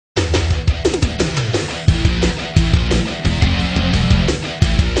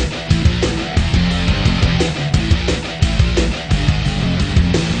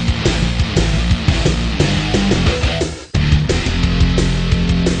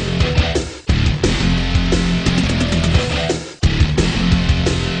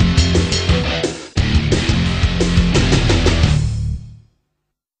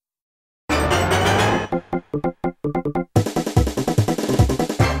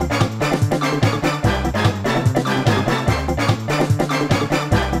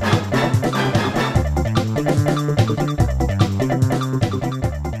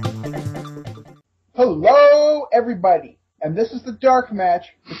everybody, and this is the Dark Match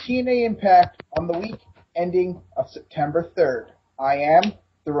for TNA Impact on the week ending of September 3rd. I am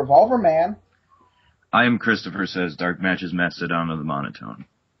the Revolver Man. I am Christopher Says Dark Match's Mastodon of the Monotone.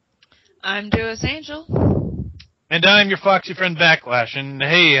 I'm Duos Angel. And I'm your foxy friend Backlash. And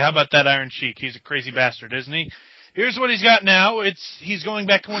hey, how about that Iron Sheik? He's a crazy bastard, isn't he? Here's what he's got now. He's going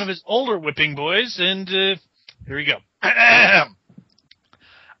back to one of his older whipping boys, and here we go. I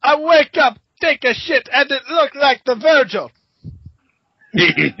wake up, take a shit, and it looked like the Virgil.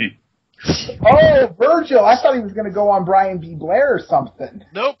 Oh, Virgil! I thought he was going to go on Brian B. Blair or something.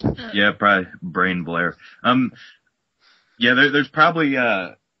 Nope. Yeah, probably Brain Blair. Yeah, there's probably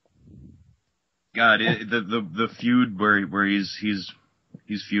the feud where he's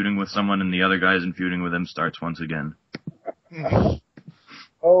feuding with someone and the other guy isn't feuding with him starts once again.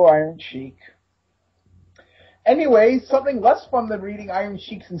 Oh, Iron Sheik. Anyway, something less fun than reading Iron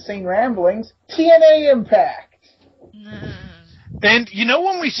Sheik's insane ramblings, TNA Impact. And you know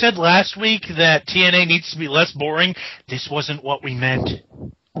when we said last week that TNA needs to be less boring, this wasn't what we meant.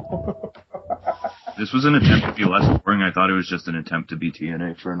 This was an attempt to be less boring. I thought it was just an attempt to be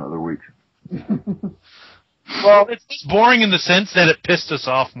TNA for another week. Well, it's boring in the sense that it pissed us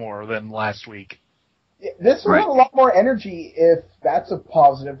off more than last week. This will have a lot more energy, if that's a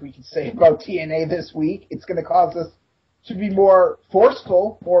positive we can say about TNA this week. It's going to cause us to be more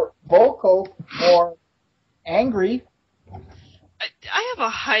forceful, more vocal, more angry. I have a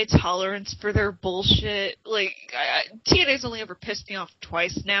high tolerance for their bullshit. Like, TNA's only ever pissed me off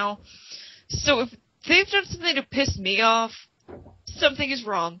twice now. So if they've done something to piss me off, something is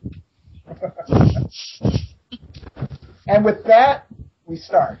wrong. And with that, we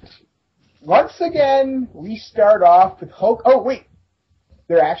start. Once again, we start off with Hulk. Oh, wait.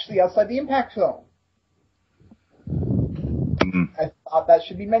 They're actually outside the impact zone. I thought that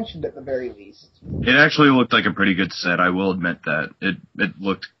should be mentioned at the very least. It actually looked like a pretty good set, I will admit that. It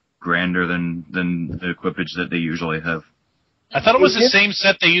looked grander than the equipage that they usually have. I thought it was the same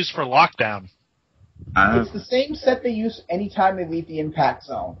set they used for Lockdown. It's the same set they use anytime they leave the impact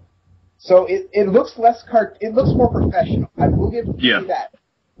zone. So it looks it looks more professional. I will give you that.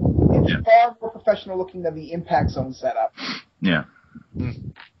 It's far more professional looking than the impact zone setup. Yeah.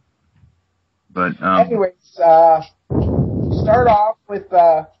 But anyways, start off with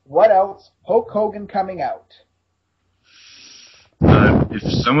what else? Hulk Hogan coming out. If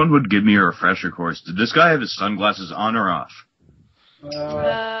someone would give me a refresher course, did this guy have his sunglasses on or off?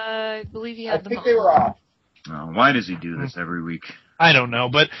 I believe he had them on. I think they were off. Why does he do this every week? I don't know,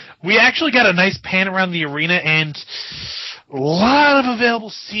 but we actually got a nice pan around the arena and a lot of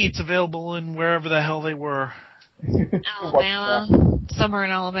available seats available in wherever the hell they were. Alabama. Somewhere in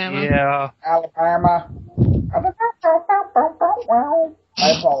Alabama. Yeah. Alabama. I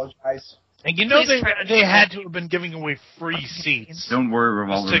apologize. And you know they had to have been giving away free seats. Don't worry,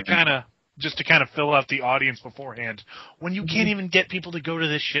 Revolver. Just to kind of fill out the audience beforehand. When you can't even get people to go to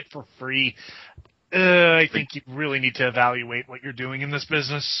this shit for free, I think you really need to evaluate what you're doing in this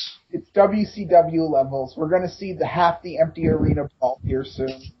business. It's WCW levels. We're going to see half the empty arena ball here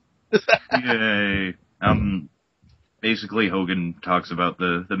soon. Yay. Basically, Hogan talks about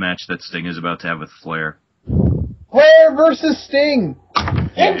the match that Sting is about to have with Flair. Flair versus Sting!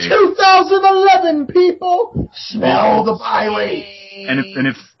 In 2011, people! Smell the byway! And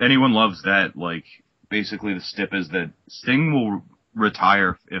if anyone loves that, like, basically the stip is that Sting will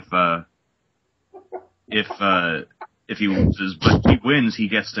retire if he loses, but if he wins, he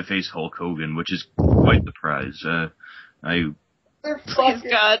gets to face Hulk Hogan, which is quite the prize. Please,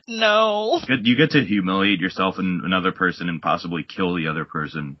 God, no. You get to humiliate yourself and another person and possibly kill the other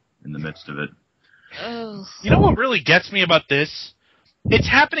person in the midst of it. Oh. You know what really gets me about this? It's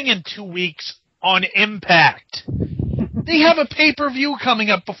happening in 2 weeks on Impact. They have a pay-per-view coming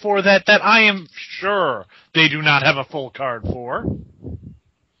up before that I am sure they do not have a full card for.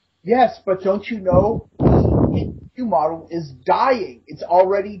 Yes, but don't you know, the pay-per-view model is dying. It's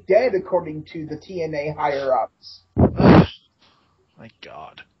already dead, according to the TNA higher-ups. My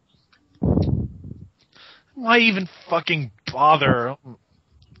God. Why even fucking bother?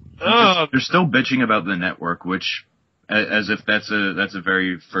 They're still bitching about the network, which, as if that's a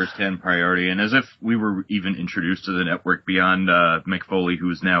very first-hand priority, and as if we were even introduced to the network beyond Mick Foley,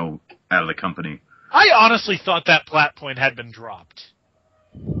 who's now out of the company. I honestly thought that plot point had been dropped.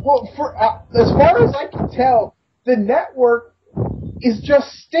 Well, for as far as I can tell, the network is just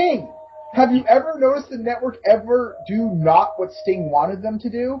Sting. Have you ever noticed the network ever do not what Sting wanted them to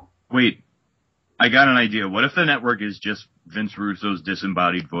do? Wait, I got an idea. What if the network is just Vince Russo's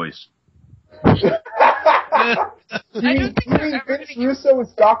disembodied voice? You mean Vince Russo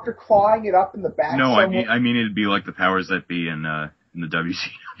is Dr. Clawing it up in the back? No, I mean it'd be like the powers that be in the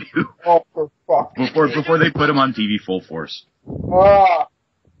WCW. Oh, for fuck! Before they put him on TV full force. Ah.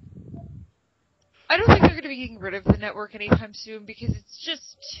 I don't think they're going to be getting rid of the network anytime soon because it's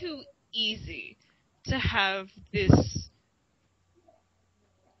just too easy to have this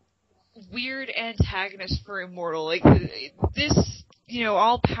weird antagonist for Immortal. Like, this,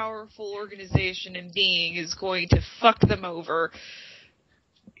 all-powerful organization and being is going to fuck them over.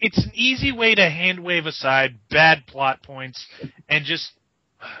 It's an easy way to hand-wave aside bad plot points and just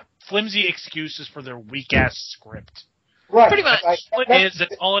flimsy excuses for their weak-ass script. Right. Pretty much.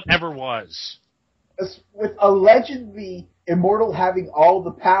 That's all it ever was. With allegedly Immortal having all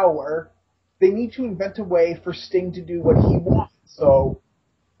the power, they need to invent a way for Sting to do what he wants. So,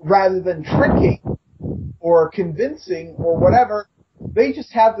 rather than tricking or convincing or whatever, they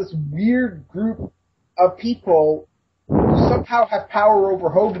just have this weird group of people who somehow have power over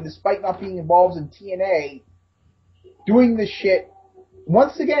Hogan despite not being involved in TNA, doing this shit,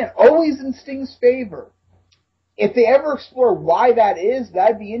 once again, always in Sting's favor. If they ever explore why that is,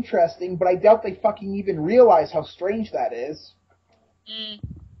 that'd be interesting, but I doubt they fucking even realize how strange that is.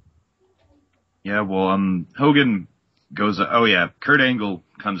 Yeah, well, Hogan goes, Kurt Angle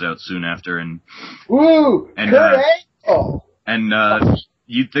comes out soon after, and Kurt Angle! And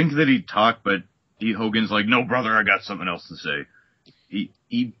you'd think that he'd talk, but Hogan's like, no, brother, I got something else to say.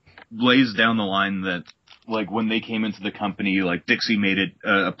 He lays down the line that, like, when they came into the company, like, Dixie made it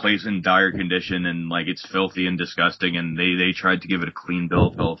a place in dire condition, and, like, it's filthy and disgusting, and they tried to give it a clean bill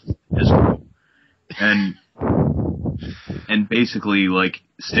of health. And basically, like,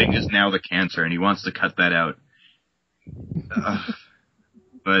 Sting is now the cancer, and he wants to cut that out.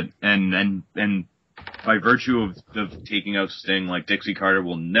 But by virtue of taking out Sting, like, Dixie Carter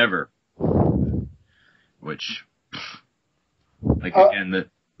will never, which, like, again,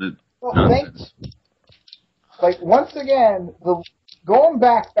 the nonsense. Like, once again, going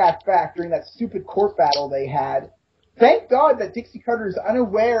back during that stupid court battle they had, thank God that Dixie Carter is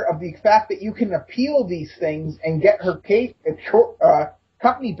unaware of the fact that you can appeal these things and get her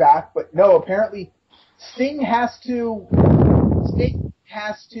company back, but no, apparently Sting has to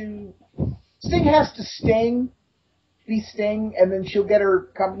be Sting, and then she'll get her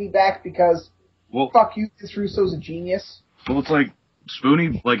company back because, fuck you, Vince Russo's a genius. Well, it's like,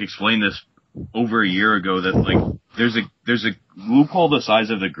 Spoonie, like, explained this over a year ago that, like, there's a loophole the size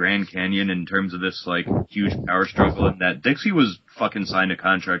of the Grand Canyon in terms of this, like, huge power struggle, and that Dixie was fucking signed a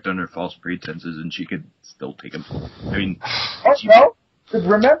contract under false pretenses, and she could still take him. I mean... no, because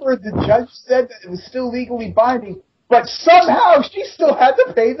remember, the judge said that it was still legally binding, but somehow she still had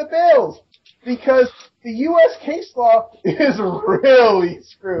to pay the bills, because the U.S. case law is really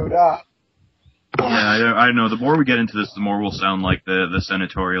screwed up. Yeah, I don't know. The more we get into this, the more we'll sound like the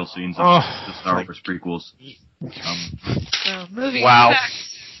senatorial scenes of the Star Wars prequels. Moving wow.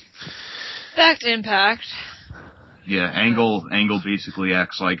 back to Impact. Yeah, Angle basically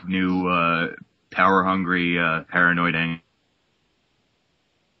acts like new power-hungry, paranoid Angle.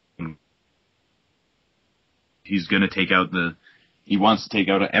 He wants to take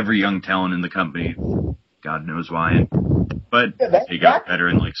out every young talent in the company. God knows why. But they got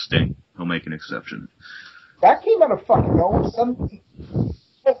veteran like Sting. He'll make an exception. That came out of fucking nowhere.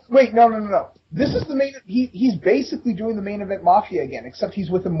 Wait, no. This is the main... He's basically doing the Main Event Mafia again, except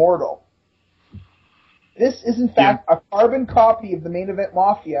he's with Immortal. This is, in fact, a carbon copy of the Main Event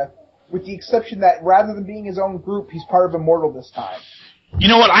Mafia, with the exception that rather than being his own group, he's part of Immortal this time. You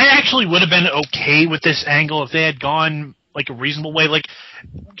know what? I actually would have been okay with this angle if they had gone, like, a reasonable way. Like,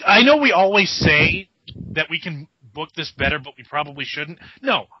 I know we always say that we can book this better, but we probably shouldn't.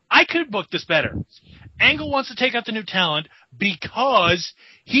 No, I could book this better. Angle wants to take out the new talent because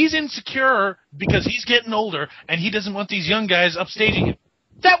he's insecure because he's getting older and he doesn't want these young guys upstaging him.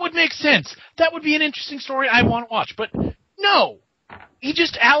 That would make sense. That would be an interesting story I want to watch. But no, he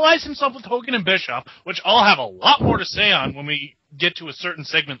just allies himself with Hogan and Bischoff, which I'll have a lot more to say on when we get to a certain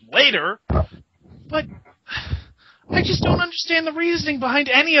segment later. But I just don't understand the reasoning behind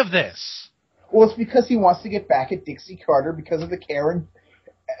any of this. Well, it's because he wants to get back at Dixie Carter because of the Karen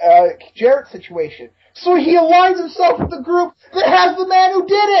Jarrett situation. So he aligns himself with the group that has the man who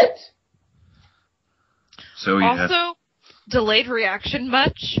did it! So also, delayed reaction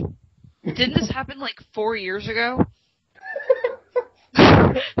much? Didn't this happen like 4 years ago?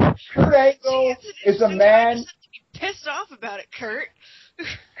 Kurt Angle is a man... Pissed off about it, Kurt.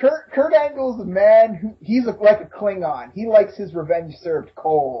 Kurt Angle's a man who... He's like a Klingon. He likes his revenge served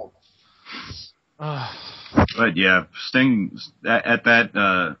cold. But yeah, Sting,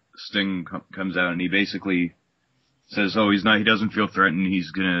 Sting comes out and he basically says, he doesn't feel threatened. He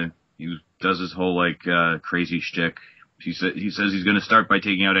does his whole, crazy shtick. He says he's gonna start by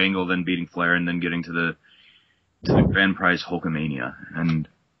taking out Angle, then beating Flair, and then getting to the grand prize Hulkamania. And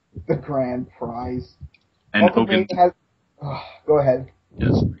the grand prize. And Hogan has... go ahead.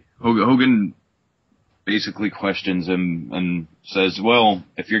 Yes. Hogan basically questions him and says, well,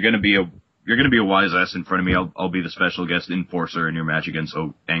 if you're gonna be a wise ass in front of me, I'll be the special guest enforcer in your match against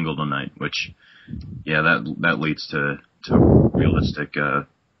Angle tonight, which, yeah, that leads to realistic,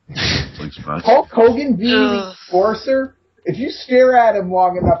 spots. Hulk Hogan being the enforcer, if you stare at him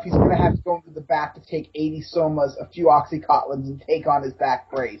long enough, he's gonna have to go into the back to take 80 somas, a few Oxycontins, and take on his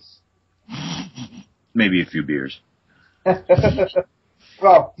back brace. Maybe a few beers.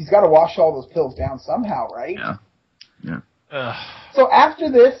 Well, he's got to wash all those pills down somehow, right? Yeah. So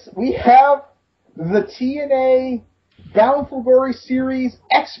after this, we have the TNA Bound for Glory Series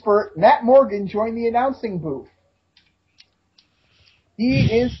expert, Matt Morgan, join the announcing booth. He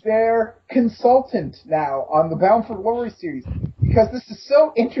is their consultant now on the Bound for Glory Series. Because this is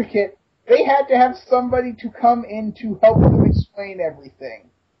so intricate, they had to have somebody to come in to help them explain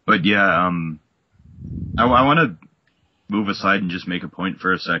everything. But yeah, I want to move aside and just make a point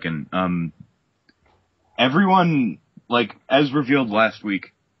for a second. Everyone, as revealed last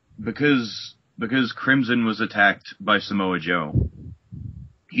week, because Crimson was attacked by Samoa Joe,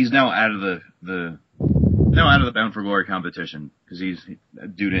 he's now out of the Bound for Glory competition because he's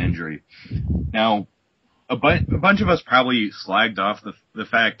due to injury. Now, a bunch of us probably slagged off the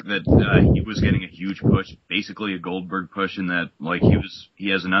fact that he was getting a huge push, basically a Goldberg push, in that he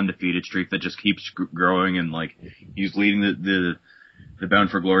has an undefeated streak that just keeps growing, and he's leading the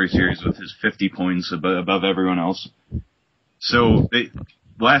Bound for Glory series with his 50 points above everyone else. So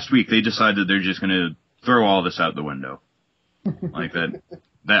last week they decided they're just gonna throw all this out the window,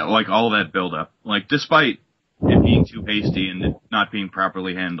 all that build up, despite it being too hasty and it not being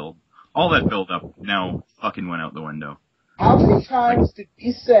properly handled. All that build-up now fucking went out the window. How many times did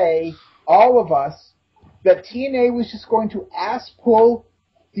we say, all of us, that TNA was just going to ass-pull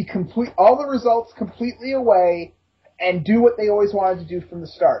all the results completely away and do what they always wanted to do from the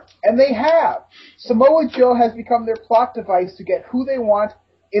start? And they have. Samoa Joe has become their plot device to get who they want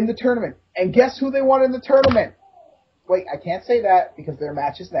in the tournament. And guess who they want in the tournament? Wait, I can't say that because their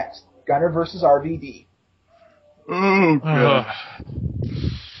match is next. Gunner versus RVD. Oh, God.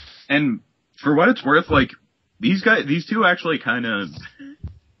 And for what it's worth, these two actually kind of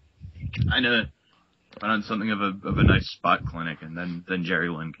went on something of a nice spot clinic, and then Jerry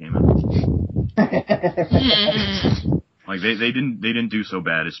Lynn came in. They didn't do so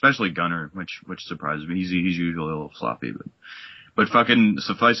bad, especially Gunner, which surprises me. He's usually a little sloppy, but fucking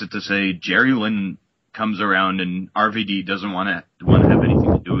suffice it to say, Jerry Lynn comes around and RVD doesn't want to have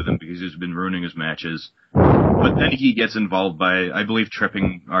anything to do with him because he's been ruining his matches. But then he gets involved by, I believe,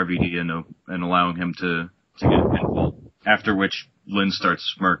 tripping RVD and allowing him to get involved. After which Lynn starts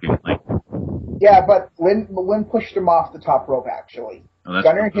smirking. Yeah, but Lynn pushed him off the top rope, actually. Oh,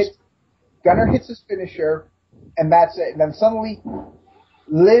 Gunner hits his finisher, and that's it. And then suddenly,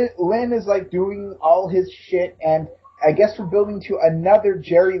 Lynn is doing all his shit, and I guess we're building to another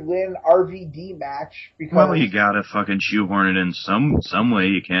Jerry Lynn RVD match because. Well, you gotta fucking shoehorn it in some way.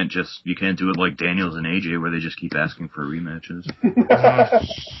 You can't do it like Daniels and AJ where they just keep asking for rematches.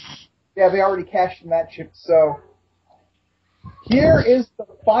 Yeah, they already cashed in that chip. So here is the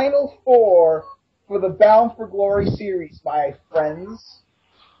final four for the Bound for Glory series, my friends,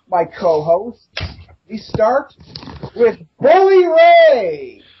 my co-hosts. We start with Bully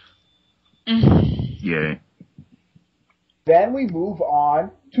Ray. Yay. Then we move on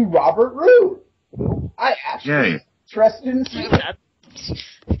to Robert Roode. I actually interested in seeing that.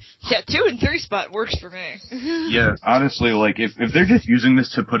 Yeah, 2 and 3 spot works for me. Yeah, honestly, if they're just using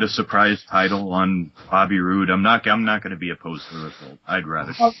this to put a surprise title on Bobby Roode, I'm not going to be opposed to it. I'd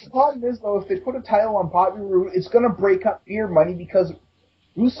rather. The problem is though, if they put a title on Bobby Roode, it's going to break up Beer Money because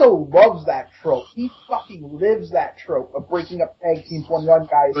Russo loves that trope. He fucking lives that trope of breaking up tag teams when one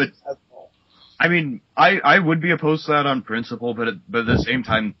guy is successful. I mean, I would be opposed to that on principle, but at the same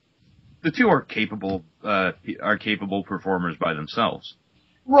time, the two are capable performers by themselves.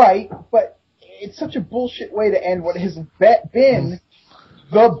 Right, but it's such a bullshit way to end what has been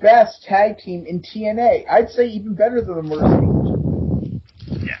the best tag team in TNA. I'd say even better than the Mercy.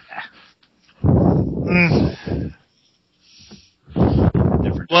 Yeah.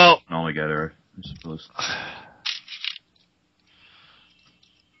 Different altogether, I suppose.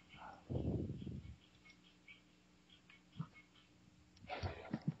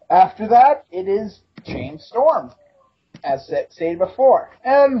 After that, it is James Storm, as stated before.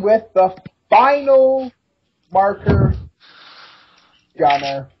 And with the final Marker,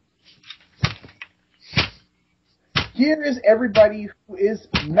 Gunner. Here is everybody who is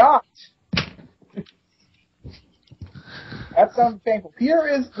not. That sounds painful. Here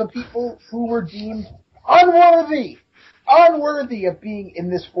is the people who were deemed unworthy of being in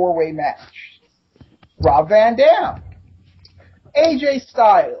this four-way match. Rob Van Dam, AJ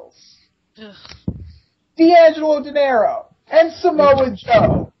Styles, D'Angelo De Niro, and Samoa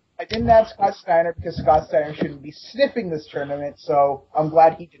Joe. I didn't add Scott Steiner because Scott Steiner shouldn't be sniffing this tournament, so I'm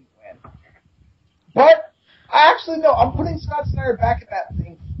glad he didn't win. But I'm putting Scott Steiner back in that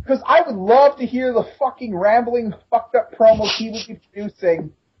thing because I would love to hear the fucking rambling, fucked up promos he would be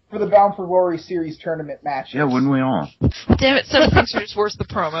producing for the Bound for Glory series tournament matches. Yeah, wouldn't we all? Damn it, some things are just worse the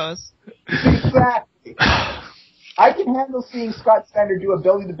promos. Exactly. I can handle seeing Scott Steiner do a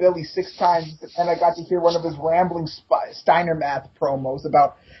Billy to Billy 6 times, and I got to hear one of his rambling Steiner math promos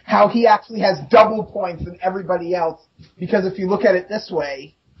about how he actually has double points than everybody else, because if you look at it this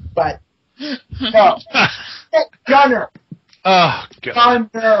way, but no. Gunner. Oh,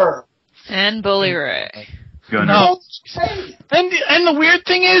 God. Gunner. And Bully Ray. Gunner. No. And the weird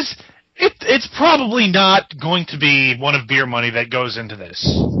thing is, it's probably not going to be one of beer money that goes into this.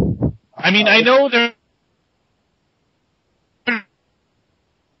 I mean, I know there.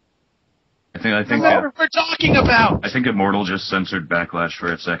 I think what we're talking about. I think Immortal just censored Backlash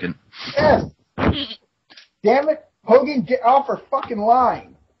for a second. Yes. Damn it. Hogan, get off our fucking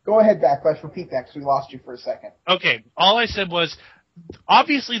line. Go ahead, Backlash. Repeat that because we lost you for a second. Okay. All I said was,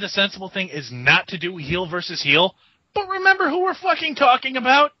 obviously the sensible thing is not to do heel versus heel, but remember who we're fucking talking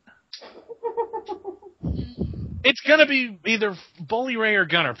about? It's gonna be either Bully Ray or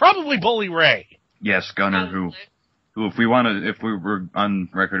Gunner. Probably Bully Ray. Yes, Gunner, who if we were on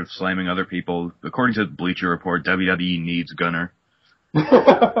record of slamming other people, according to Bleacher Report, WWE needs Gunner.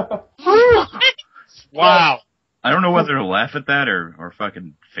 Wow. I don't know whether to laugh at that or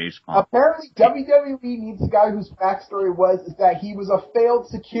fucking facepalm. Apparently, WWE needs a guy whose backstory is that he was a failed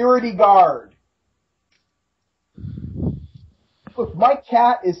security guard. Look, my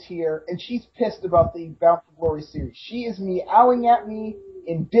cat is here, and she's pissed about the Bound for Glory series. She is meowing at me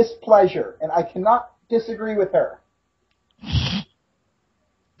in displeasure, and I cannot disagree with her.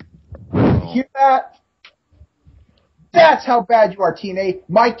 Hear that? That's how bad you are, TNA.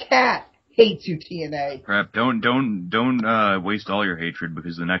 My cat hates you, TNA. Crap! Don't waste all your hatred,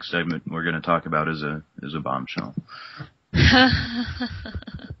 because the next segment we're going to talk about is a bombshell.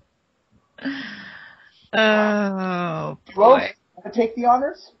 Oh boy! Want to take the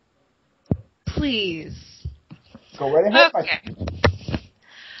honors? Please. Go right ahead. Okay.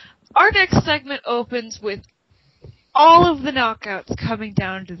 Our next segment opens with all of the knockouts coming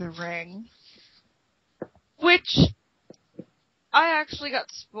down to the ring, which I actually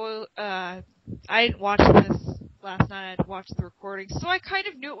got spoiled. I didn't watch this last night. I had to watch the recording, so I kind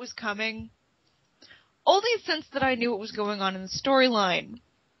of knew it was coming. Only since that I knew what was going on in the storyline,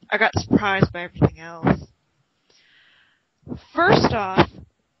 I got surprised by everything else. First off,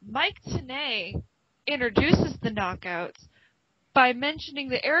 Mike Tenay introduces the knockouts by mentioning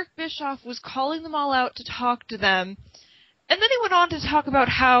that Eric Bischoff was calling them all out to talk to them, and then he went on to talk about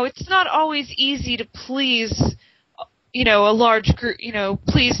how it's not always easy to please, a large group,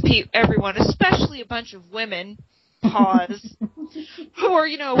 please everyone, especially a bunch of women, who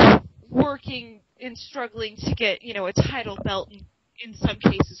are, working and struggling to get, a title belt and, in some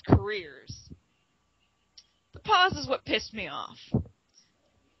cases, careers. The pause is what pissed me off.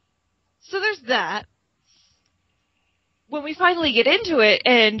 So there's that. When we finally get into it,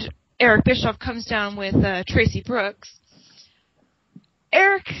 and Eric Bischoff comes down with Tracy Brooks,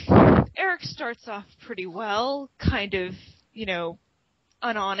 Eric starts off pretty well, kind of,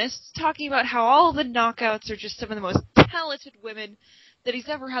 unhonest, talking about how all the knockouts are just some of the most talented women that he's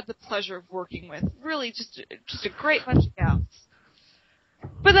ever had the pleasure of working with. Really, just a great bunch of gals.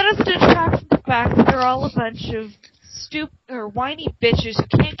 But that doesn't detract from the fact that they're all a bunch of whiny bitches who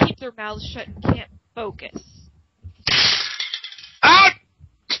can't keep their mouths shut and can't focus. Out!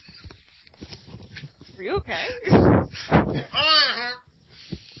 Are you okay?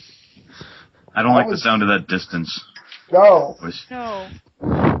 I don't like the sound of that distance. No. No.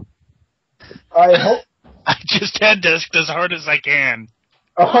 I hope. I just head desked as hard as I can.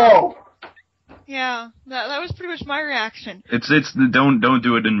 Oh. Yeah, that was pretty much my reaction. Don't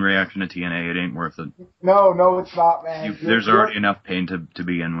do it in reaction to TNA. It ain't worth it. No, it's not, man. There's already enough pain to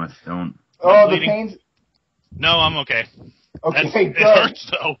begin with. Don't. Oh, the pain's. No, I'm okay. Okay, good. It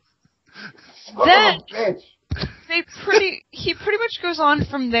hurts though. Then bitch. he pretty much goes on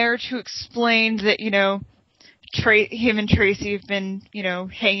from there to explain that, him and Tracy have been,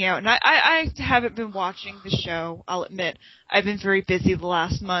 hanging out. And I haven't been watching the show, I'll admit. I've been very busy the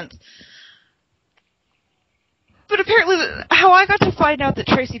last month. But apparently, how I got to find out that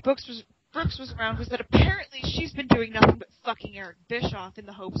Tracy Brooks was around was that apparently she's been doing nothing but fucking Eric Bischoff in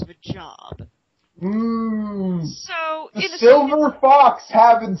the hopes of a job. So, the Silver Fox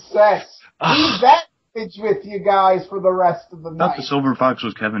having sex. Leave that bitch with you guys for the rest of the night. Not the Silver Fox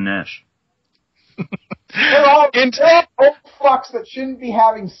was Kevin Nash. They're all old fucks that shouldn't be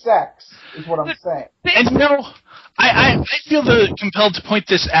having sex, is what I'm saying. And I feel compelled to point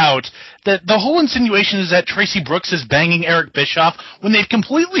this out, that the whole insinuation is that Tracy Brooks is banging Eric Bischoff when they've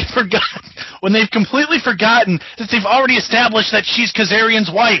completely forgotten that they've already established that she's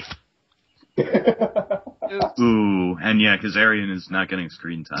Kazarian's wife. Ooh, and yeah, Kazarian is not getting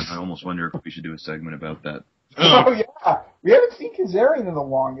screen time. I almost wonder if we should do a segment about that. Oh yeah, we haven't seen Kazarian in the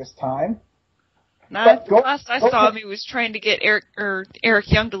longest time. Last I saw him, he was trying to get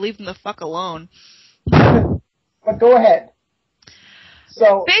Eric Young to leave him the fuck alone. But go ahead.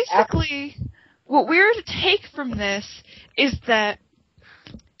 So basically, what we're to take from this is that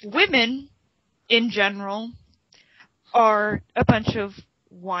women, in general, are a bunch of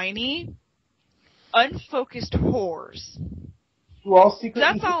whiny, unfocused whores.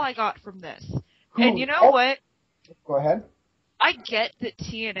 That's all I got from this. And you know what? Go ahead. I get that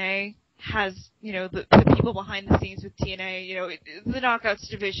TNA has, the people behind the scenes with TNA, the Knockouts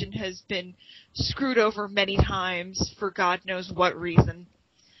division has been screwed over many times for God knows what reason.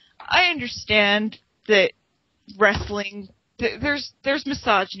 I understand that wrestling, there's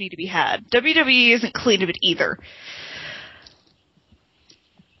misogyny to be had. WWE isn't clean of it either.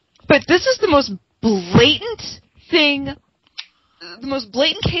 But this is the most blatant thing, the most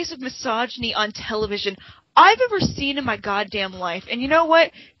blatant case of misogyny on television I've ever seen in my goddamn life. And you know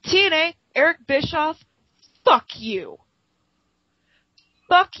what? TNA, Eric Bischoff, fuck you.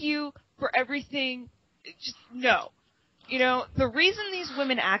 Fuck you for everything. Just no. The reason these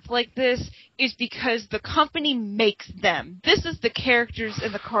women act like this is because the company makes them. This is the characters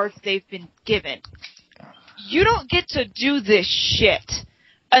and the cards they've been given. You don't get to do this shit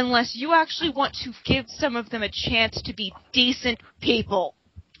unless you actually want to give some of them a chance to be decent people.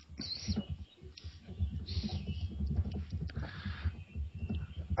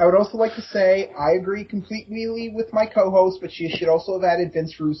 I would also like to say I agree completely with my co-host, but she should also have added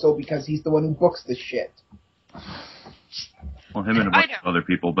Vince Russo because he's the one who books this shit. Well, him and a bunch of other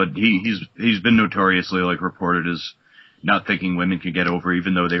people, but he's been notoriously reported as not thinking women could get over,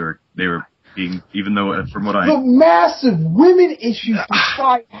 even though they were being, even though from what the massive women issues the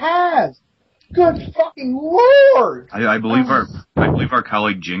site has. Good fucking lord! I believe our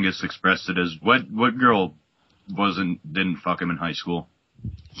colleague Jingus expressed it as what girl didn't fuck him in high school.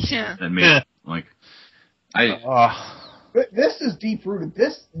 Yeah. That made This is deep rooted.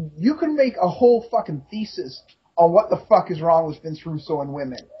 You can make a whole fucking thesis on what the fuck is wrong with Vince Russo and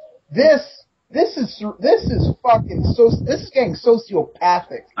women. This is getting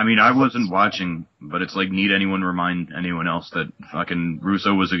sociopathic. I mean, I wasn't watching, but it's need anyone remind anyone else that fucking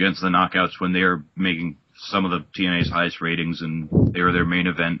Russo was against the Knockouts when they were making some of the TNA's highest ratings, and they were their main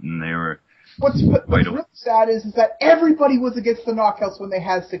event, and they were. What's really sad is that everybody was against the Knockouts when they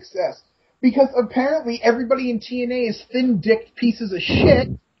had success. Because apparently everybody in TNA is thin-dicked pieces of shit.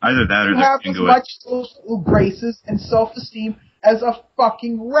 Either that or who have as much social graces and self-esteem as a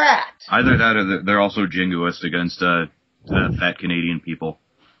fucking rat. Either that or they're also jingoist against fat Canadian people.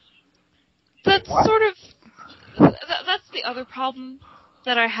 That's sort of... That's the other problem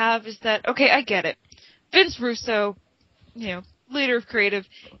that I have is that, okay, I get it. Vince Russo, leader of creative,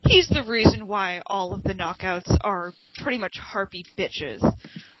 he's the reason why all of the Knockouts are pretty much harpy bitches.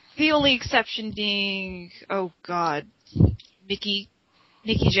 The only exception being, oh god, Mickey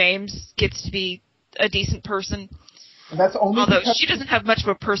James gets to be a decent person. And that's only although she doesn't have much of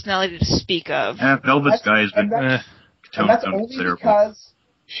a personality to speak of. Velvet Sky has been toned down considerably. Because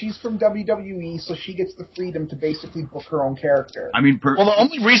she's from WWE, so she gets the freedom to basically book her own character. I mean, well, the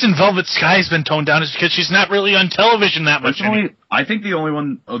only reason Velvet Sky has been toned down is because she's not really on television that much. I think the only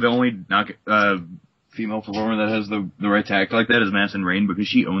female performer that has the right to act like that is Madison Rayne because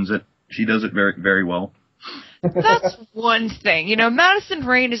she owns it. She does it very, very well. That's one thing. Madison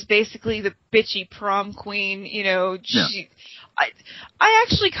Rayne is basically the bitchy prom queen. I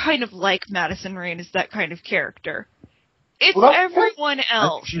actually kind of like Madison Rayne as that kind of character. It's everyone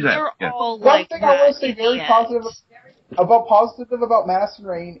else. They're all like that. One thing I will say very positive about Madison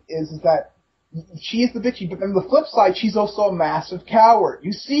Rayne is that she is the bitchy, but then the flip side, she's also a massive coward.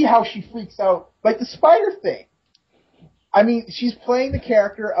 You see how she freaks out, like the spider thing. I mean, she's playing the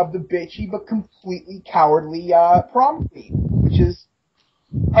character of the bitchy but completely cowardly prom queen, which is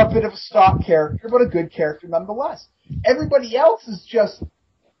a bit of a stock character, but a good character nonetheless. Everybody else is just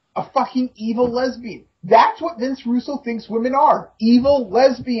a fucking evil lesbian. That's what Vince Russo thinks women are. Evil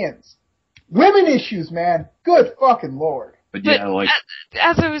lesbians. Women issues, man. Good fucking lord. But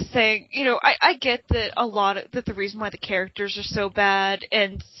as I was saying, I get that that the reason why the characters are so bad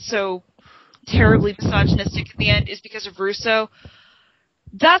and so terribly misogynistic in the end is because of Russo.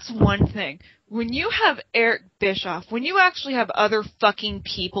 That's one thing. When you have Eric Bischoff, when you actually have other fucking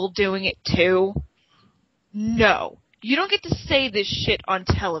people doing it too, no. You don't get to say this shit on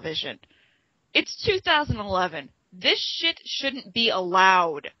television. It's 2011. This shit shouldn't be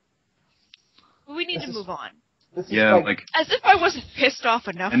allowed. We need to move on. Yeah, as if I wasn't pissed off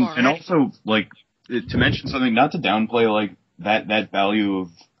enough already. And also, to mention something, not to downplay, that value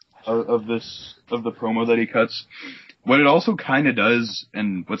of the promo that he cuts. What it also kind of does,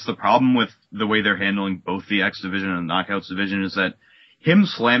 and what's the problem with the way they're handling both the X Division and the Knockouts Division, is that him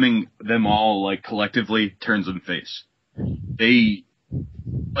slamming them all, collectively turns them face. They,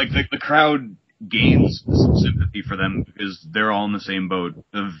 the crowd gains some sympathy for them because they're all in the same boat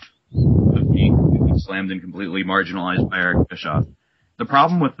of being slammed and completely marginalized by Eric Bischoff. The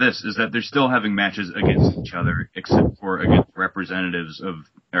problem with this is that they're still having matches against each other, except for against representatives of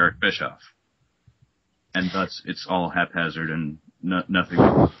Eric Bischoff. And thus, it's all haphazard and nothing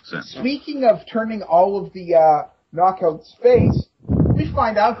makes sense. Speaking of turning all of the Knockouts face, we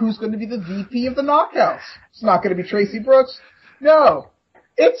find out who's going to be the VP of the Knockouts. It's not going to be Tracy Brooks. No,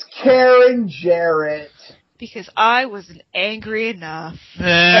 it's Karen Jarrett. Because I wasn't angry enough. Oh,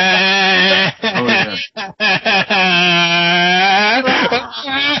 yeah.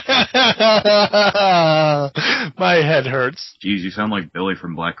 My head hurts. Jeez, you sound like Billy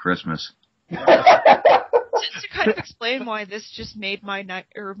from Black Christmas. To kind of explain why this just made my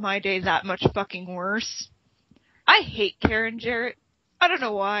day that much fucking worse. I hate Karen Jarrett. I don't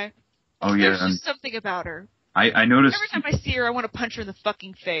know why. Oh, yeah. There's just something about her. I noticed. Every time I see her, I want to punch her in the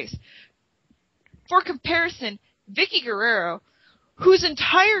fucking face. For comparison, Vicky Guerrero, whose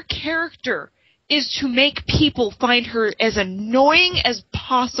entire character is to make people find her as annoying as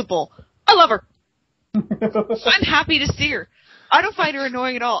possible. I love her. I'm happy to see her. I don't find her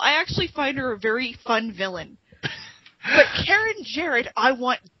annoying at all. I actually find her a very fun villain. But Karen Jarrett, I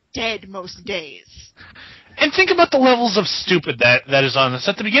want dead most days. And think about the levels of stupid that is on this.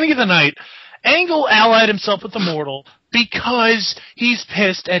 At the beginning of the night, Angle allied himself with Immortal because he's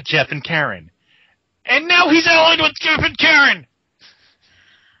pissed at Jeff and Karen. And now he's allied with Jeff and Karen!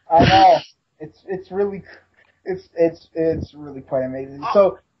 I know. It's really quite amazing.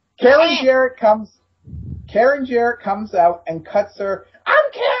 So Karen Jarrett comes out and cuts her,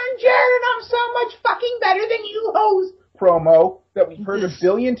 "I'm Karen Jarrett and I'm so much fucking better than you hoes" promo that we've heard a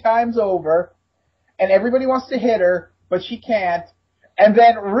billion times over. And everybody wants to hit her, but she can't. And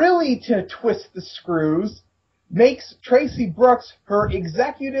then really to twist the screws, makes Tracy Brooks her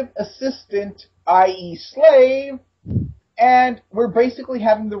executive assistant, i.e. slave, and we're basically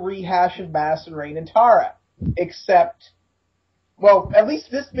having the rehash of Madison Rayne and Tara. Except, well, at least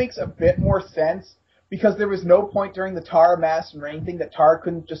this makes a bit more sense, because there was no point during the Tara Madison Rayne thing that Tara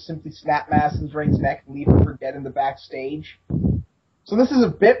couldn't just simply snap Madison Rayne's neck and leave her for dead in the backstage. So this is a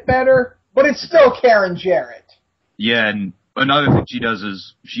bit better, but it's still Karen Jarrett. Yeah, and another thing she does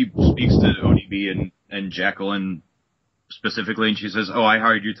is she speaks to ODB and Jacqueline specifically, and she says, "Oh, I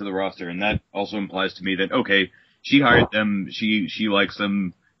hired you to the roster," and that also implies to me that, okay, she hired them, she likes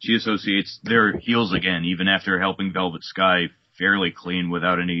them, she associates their heels again, even after helping Velvet Sky fairly clean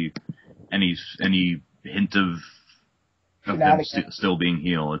without any hint of them still being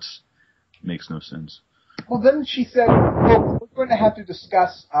heel. It makes no sense. Well, then she said, "Well, we're going to have to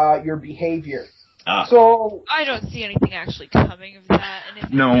discuss your behavior." So I don't see anything actually coming of that. And if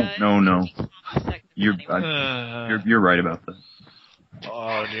no. You're right about that.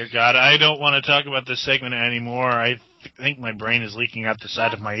 Oh dear God, I don't want to talk about this segment anymore. I think my brain is leaking out the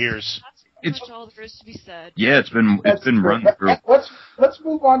side of my ears. That's pretty much all there is to be said. Yeah, it's been run through. Let's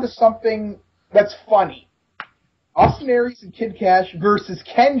move on to something that's funny. Austin Aries and Kid Cash versus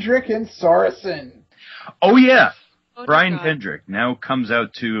Kendrick and Sorensen. Oh yeah. Oh, Brian Kendrick now comes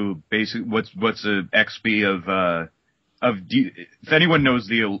out to basically what's a XP of if anyone knows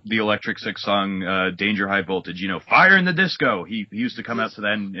the Electric Six song Danger High Voltage, Fire in the Disco. He used to come out to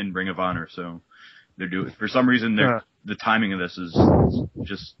that in Ring of Honor, so they're doing, for some reason the timing of this is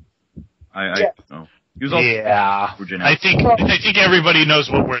just I don't know. He was also I think everybody knows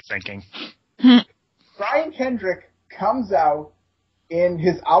what we're thinking. Brian Kendrick comes out in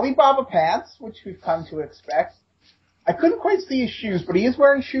his Alibaba pants, which we've come to expect, I couldn't quite see his shoes, but he is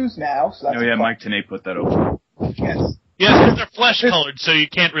wearing shoes now. So that's Mike Tenay put that over. Yes. Yes, they're flesh-colored, so you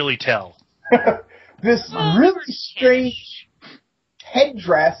can't really tell. This really strange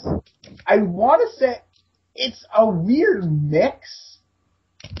headdress, I want to say it's a weird mix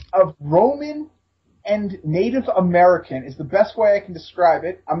of Roman and Native American is the best way I can describe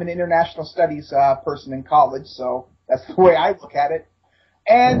it. I'm an international studies person in college, so that's the way I look at it.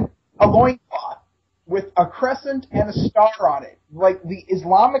 And a loincloth with a crescent and a star on it, like the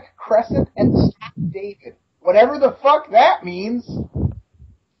Islamic crescent and the Star of David. Whatever the fuck that means.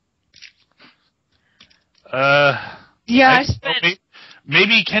 Yeah,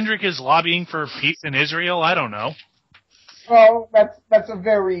 maybe Kendrick is lobbying for peace in Israel. I don't know. Well, that's a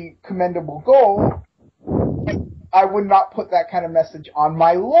very commendable goal. I would not put that kind of message on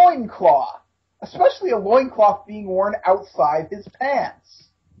my loincloth, especially a loincloth being worn outside his pants.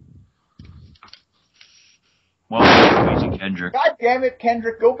 Well, easy, Kendrick. God damn it,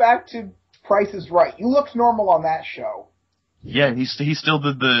 Kendrick! Go back to Price is Right. You looked normal on that show. Yeah, he still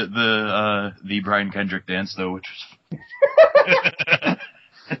did the Brian Kendrick dance though, which was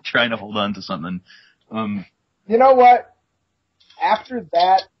trying to hold on to something. You know what? After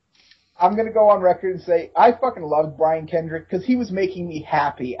that, I'm gonna go on record and say I fucking loved Brian Kendrick because he was making me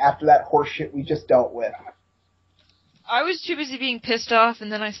happy after that horseshit we just dealt with. I was too busy being pissed off,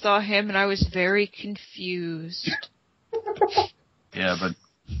 and then I saw him, and I was very confused. Yeah, but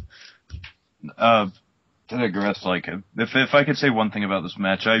to digress, like if I could say one thing about this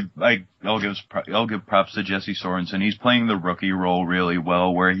match, I'll give props to Jesse Sorensen. He's playing the rookie role really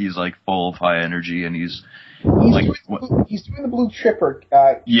well, where he's like full of high energy, and he's doing the blue chipper.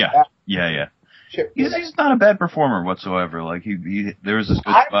 Yeah. Chip, he's not a bad performer whatsoever. Like there was this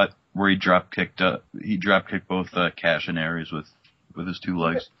good spot where he drop kicked both Cash and Aries with his two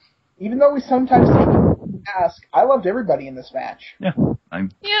legs. Even though we sometimes ask, I loved everybody in this match.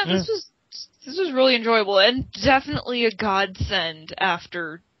 Yeah, this was really enjoyable and definitely a godsend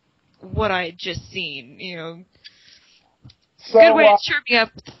after what I had just seen. You know, so, good way to cheer me up.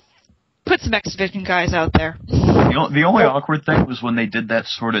 Put some X-Division guys out there. The only awkward thing was when they did that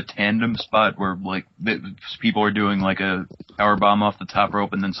sort of tandem spot where like people are doing like a power bomb off the top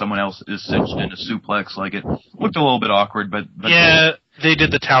rope and then someone else is cinched in a suplex. Like it looked a little bit awkward, but yeah, they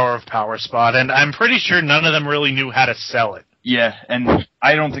did the Tower of Power spot, and I'm pretty sure none of them really knew how to sell it. Yeah, and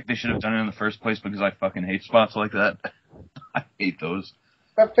I don't think they should have done it in the first place because I fucking hate spots like that. I hate those.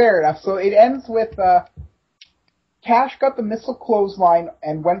 But fair enough. So it ends with Cash got the missile clothesline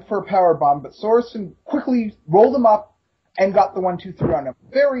and went for a powerbomb, but Sorensen quickly rolled him up and got the 1-2-3 on him.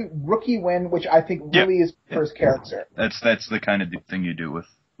 Very rookie win, which I think really is for his character. That's the kind of thing you do with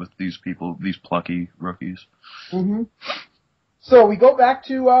these people, these plucky rookies. Mm-hmm. So we go back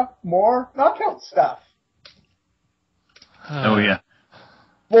to more knockout stuff. Oh yeah.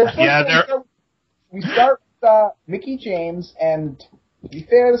 Well, we start with Mickie James, and to be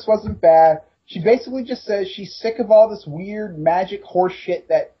fair, this wasn't bad. She basically just says she's sick of all this weird magic horse shit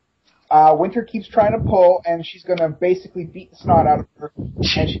that Winter keeps trying to pull, and she's going to basically beat the snot out of her.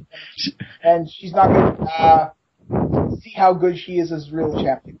 And she's not going to see how good she is as real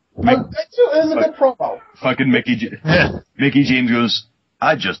champion. It was a good promo. Fucking Mickie James goes,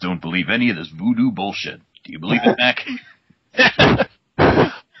 I just don't believe any of this voodoo bullshit. Do you believe it, Mac?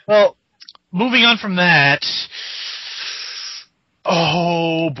 Well, moving on from that...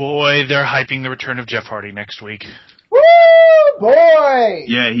 Oh boy, they're hyping the return of Jeff Hardy next week. Woo, boy!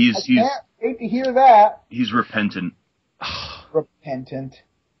 Yeah, I can't wait to hear that. He's repentant. Repentant.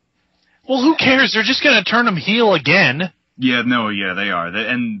 Well, who cares? They're just going to turn him heel again. Yeah, they are.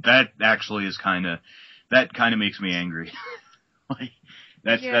 And that actually is that kind of makes me angry. Like,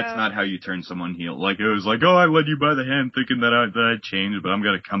 that's not how you turn someone heel. Like, it was like, oh, I led you by the hand thinking that I'd changed, but I'm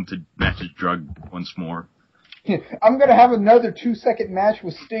going to come to matches drug once more. I'm going to have another 2-second match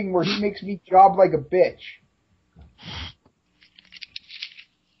with Sting where he makes me job like a bitch.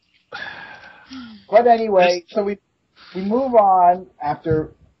 But anyway, so we move on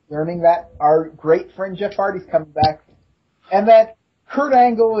after learning that our great friend Jeff Hardy's coming back, and that Kurt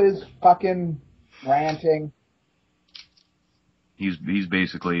Angle is fucking ranting. He's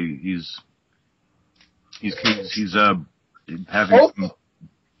basically having some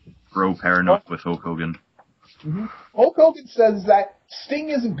bro paranoia with Hulk Hogan. Mm-hmm. Hulk Hogan says that Sting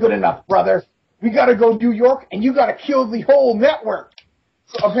isn't good enough, brother. We gotta go New York, and you gotta kill the whole network.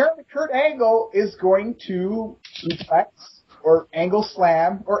 So apparently Kurt Angle is going to suplex, or angle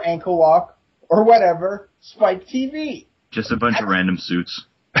slam, or ankle lock, or whatever, Spike TV. Just a bunch of random suits.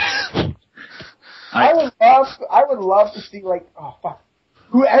 I would love to see, like, oh fuck,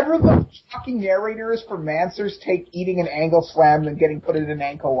 Whoever the fucking narrator is for Mansor's take eating an angle slam and getting put in an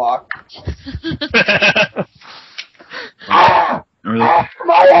ankle lock.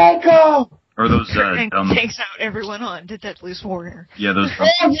 My ankle! Or those takes out everyone on to Deadliest Warrior. Yeah, those.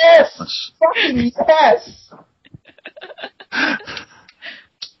 Oh yes! Fucking yes!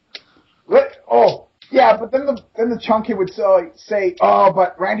 Oh yeah, but then the chunk kid would say, "Oh,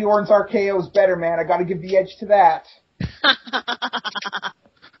 but Randy Orton's RKO is better, man. I got to give the edge to that."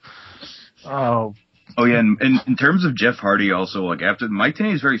 Oh yeah, and in terms of Jeff Hardy, also like after Mike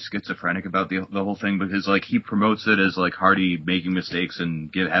Tenay is very schizophrenic about the whole thing because like he promotes it as like Hardy making mistakes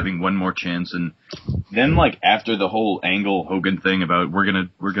and having one more chance, and then like after the whole Angle Hogan thing about we're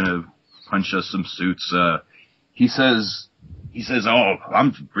gonna punch us some suits, he says, "Oh,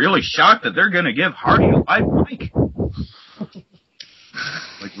 I'm really shocked that they're gonna give Hardy a live mic."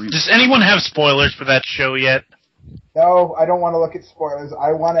 Does anyone have spoilers for that show yet? No, I don't want to look at spoilers.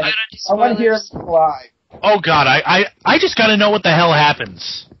 I want to hear it live. Oh God, I just got to know what the hell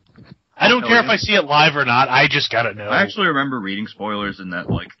happens. I don't care if I see it live or not. I just got to know. I actually remember reading spoilers and that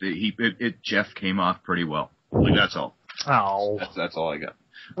like Jeff came off pretty well. Like that's all. Oh, that's all I got.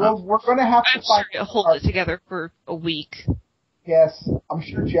 Well, we're going to have to hold it together for a week. Yes, I'm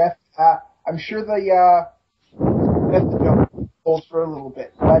sure Jeff. I'm sure the holds for a little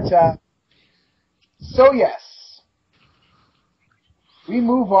bit, but so yes. We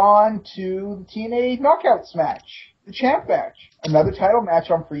move on to the TNA Knockouts match, the champ match, another title match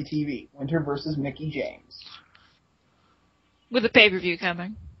on free TV, Winter versus Mickie James. With a pay-per-view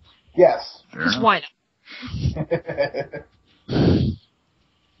coming. Yes. Because why not?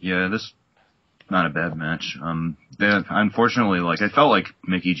 Yeah, this not a bad match. Unfortunately, like I felt like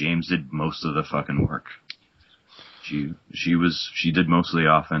Mickie James did most of the fucking work. She did most of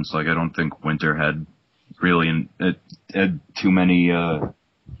the offense. Like I don't think Winter had really had too many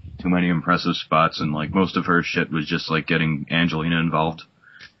impressive spots, and like most of her shit was just like getting Angelina involved.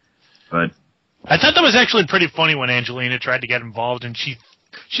 But I thought that was actually pretty funny when Angelina tried to get involved, and she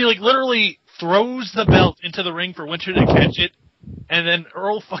like literally throws the belt into the ring for Winter to catch it, and then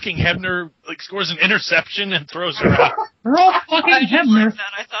Earl fucking Hebner like scores an interception and throws her out. Earl fucking Hebner.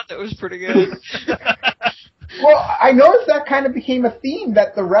 I thought that was pretty good. Well, I noticed that kind of became a theme,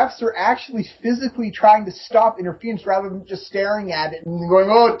 that the refs are actually physically trying to stop interference rather than just staring at it and going,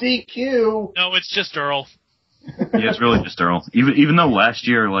 "Oh, DQ." No, it's just Earl. Yeah, it's really just Earl. Even though last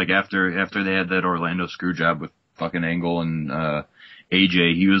year, like after they had that Orlando screw job with fucking Angle and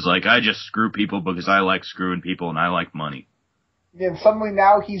AJ, he was like, "I just screw people because I like screwing people and I like money." Yeah, suddenly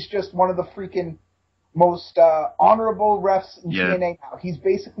now he's just one of the freaking most honorable refs in TNA now. He's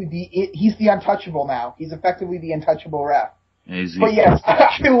basically he's the untouchable now. He's effectively the untouchable ref. But yes,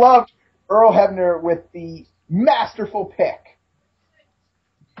 I loved Earl Hebner with the masterful pick.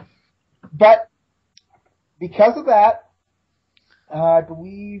 But because of that, I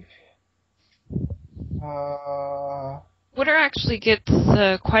believe Winter actually gets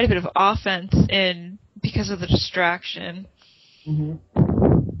quite a bit of offense in because of the distraction. Mm-hmm.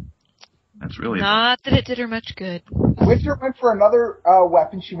 That's really not that it did her much good. Winter went for another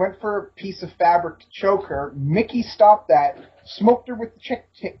weapon. She went for a piece of fabric to choke her. Mickie stopped that, smoked her with the chick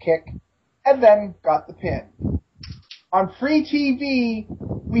kick, and then got the pin. On free TV,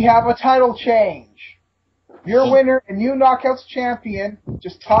 we have a title change. Your winner and new Knockouts champion,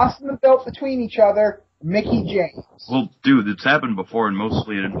 just tossing the belt between each other, Mickie James. Well, dude, it's happened before, and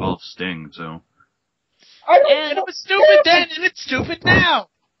mostly it involves Sting, so. And it was stupid then, and it's stupid now.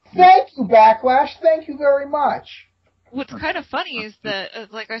 Thank you, Backlash. Thank you very much. What's kind of funny is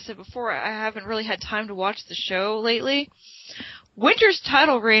that, like I said before, I haven't really had time to watch the show lately. Winter's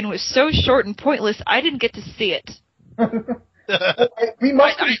title reign was so short and pointless, I didn't get to see it. I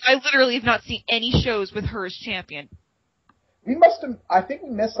literally have not seen any shows with her as champion. I think we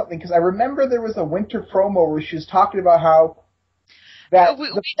missed something, because I remember there was a Winter promo where she was talking about how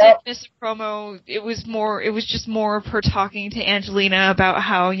we did miss a promo. It was just more of her talking to Angelina about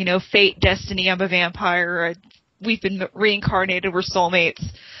how, fate, destiny, I'm a vampire, we've been reincarnated, we're soulmates.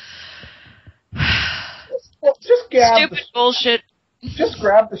 Well, just stupid bullshit. Just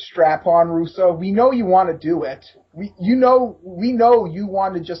grab the strap on, Russo. We know you want to do it. We know you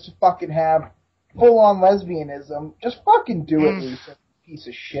want to just fucking have full on lesbianism. Just fucking do it, Russo. Piece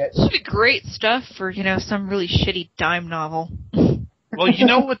of shit. This would be great stuff for, some really shitty dime novel. Well, you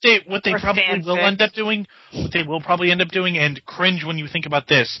know what they probably will end up doing? What they will probably end up doing, and cringe when you think about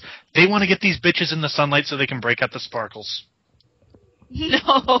this, they want to get these bitches in the sunlight so they can break out the sparkles. No.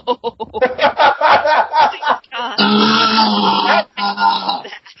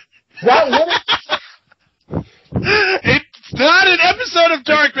 It's not an episode of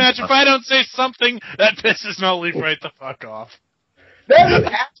something that pisses Mo right the fuck off. That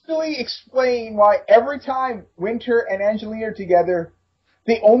would actually explain why every time Winter and Angelina are together,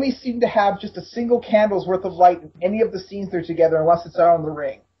 they only seem to have just a single candle's worth of light in any of the scenes they're together, unless it's out on the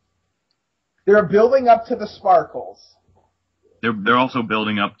ring. They're building up to the sparkles. They're also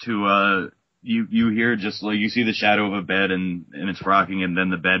building up to you hear just like you see the shadow of a bed and it's rocking and then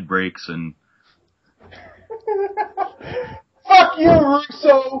the bed breaks and. Fuck you,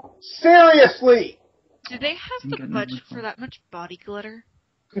 Russo! Seriously! Do they have the budget for that much body glitter?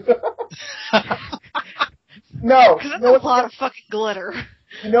 No. Because that's a lot of fucking glitter.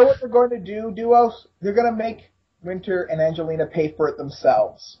 You know what they're going to do, Duos? They're going to make Winter and Angelina pay for it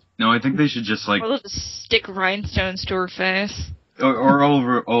themselves. No, I think they should just like... Or they'll just stick rhinestones to her face. Or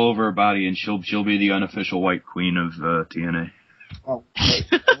all over her body, and she'll be the unofficial white queen of TNA. Oh,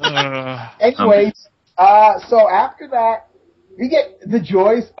 anyways, so after that, we get the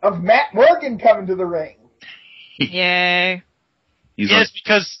joys of Matt Morgan coming to the ring. Yay. Yes,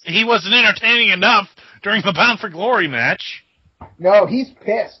 because he wasn't entertaining enough during the Bound for Glory match. No, he's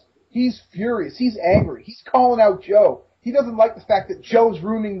pissed. He's furious. He's angry. He's calling out Joe. He doesn't like the fact that Joe's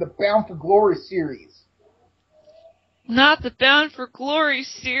ruining the Bound for Glory series. Not the Bound for Glory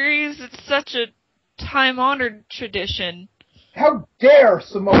series. It's such a time-honored tradition. How dare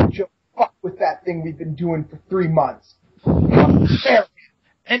Samoa Joe fuck with that thing we've been doing for 3 months? How dare.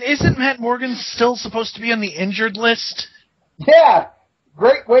 And isn't Matt Morgan still supposed to be on the injured list? Yeah.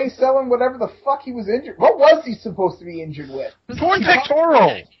 Great way selling whatever the fuck he was injured. What was he supposed to be injured with? Torn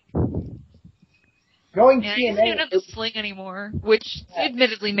pectoral. Yeah, he doesn't even have the sling anymore, which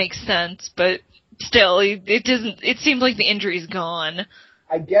admittedly makes sense, but still, it doesn't. It seems like the injury's gone.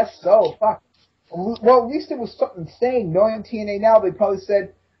 I guess so. Fuck. Well, at least it was something saying. Knowing TNA now, they probably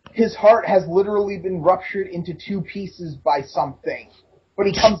said his heart has literally been ruptured into 2 pieces by something, but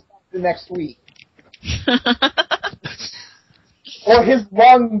he comes back the next week. Or his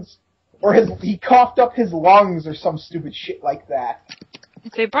lungs, or he coughed up his lungs, or some stupid shit like that.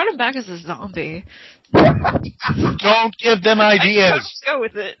 They brought him back as a zombie. Don't give them ideas. Just go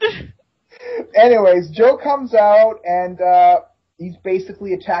with it. Anyways, Joe comes out, and he's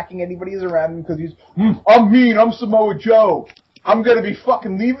basically attacking anybody who's around him because he's, I'm Samoa Joe. I'm gonna be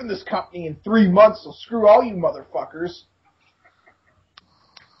fucking leaving this company in 3 months, so screw all you motherfuckers.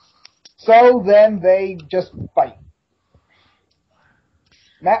 So then they just fight.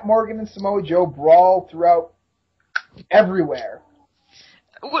 Matt Morgan and Samoa Joe brawl throughout everywhere.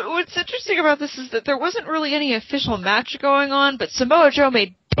 What's interesting about this is that there wasn't really any official match going on, but Samoa Joe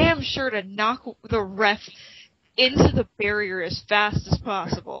made damn sure to knock the ref into the barrier as fast as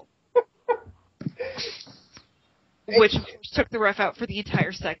possible. Which took the ref out for the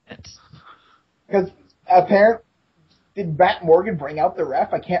entire segment. Because apparently, did Matt Morgan bring out the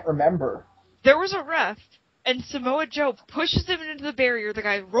ref? I can't remember. There was a ref, and Samoa Joe pushes him into the barrier. The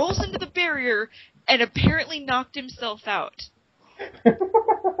guy rolls into the barrier and apparently knocked himself out.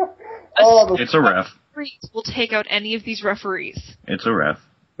 It's a ref. Referees will take out any of these referees. It's a ref.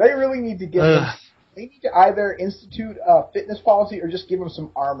 They really need to give them. They need to either institute a fitness policy or just give them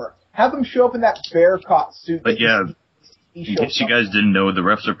some armor. Have them show up in that bear caught suit. But yeah, in case you guys didn't know, the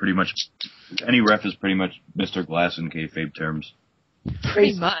refs are pretty much any ref is pretty much Mr. Glass in kayfabe terms.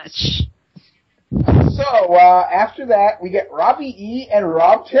 Pretty much. So after that, we get Robbie E. and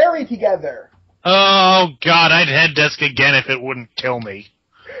Rob Terry together. Oh, God, I'd head desk again if it wouldn't kill me.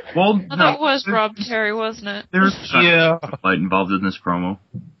 Well, no, that was Rob Terry, wasn't it? There's light involved in this promo.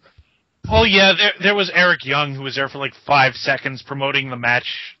 Well, yeah, there was Eric Young who was there for like 5 seconds promoting the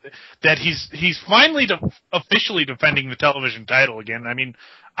match. That he's finally officially defending the television title again. I mean,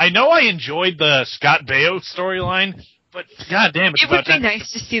 I know I enjoyed the Scott Baio storyline, but goddamn, it would be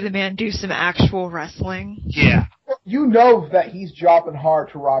nice to see the man do some actual wrestling. Yeah. You know that he's dropping hard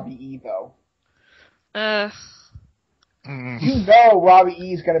to Robbie E, though. You know Robbie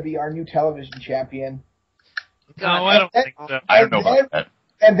E is going to be our new television champion. God, no, I don't think so. I don't know about that.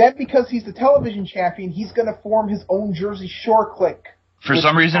 And then because he's the television champion, he's going to form his own Jersey Shore clique. For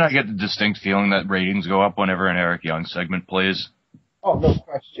some reason, I get the distinct feeling that ratings go up whenever an Eric Young segment plays. Oh, no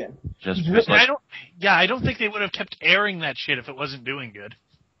question. I don't think they would have kept airing that shit if it wasn't doing good.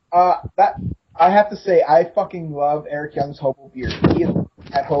 I have to say, I fucking love Eric Young's hobo beard. He is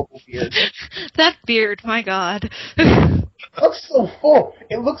that hobo beard. That beard, my God. It looks so full.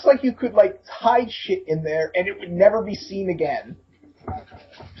 It looks like you could hide shit in there and it would never be seen again.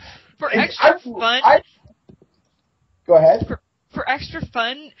 For extra fun. Go ahead. For extra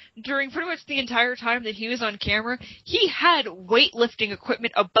fun, during pretty much the entire time that he was on camera, he had weightlifting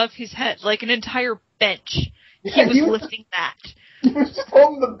equipment above his head, like an entire bench. He was lifting that. He was just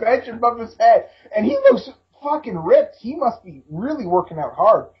holding the bench above his head, and he looks fucking ripped. He must be really working out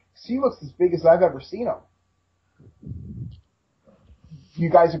hard. He looks as big as I've ever seen him. You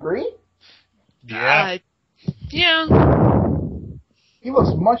guys agree? Yeah. Yeah. He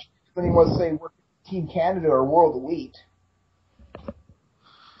looks much bigger than he was, say, working Team Canada or World Elite.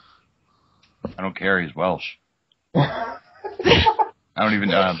 I don't care. He's Welsh. I don't even.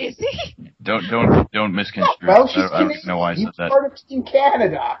 Is he? Don't misconstrue. Welsh is I don't know why I said He's that. part of Team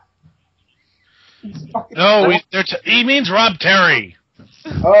Canada. No, he means Rob Terry.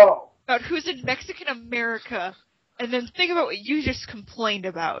 Oh. About who's in Mexican America, and then think about what you just complained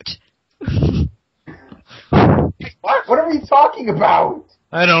about. What? What are we talking about?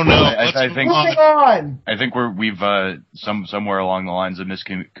 I don't know. I think Moving on. I think we've somewhere along the lines of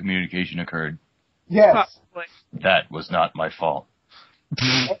miscommunication occurred. Yes. Probably. That was not my fault.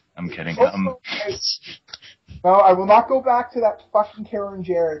 I'm kidding. No, I will not go back to that fucking Karen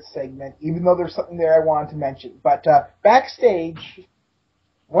Jarrett segment, even though there's something there I wanted to mention. But backstage,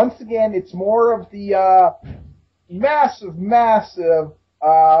 once again, it's more of the massive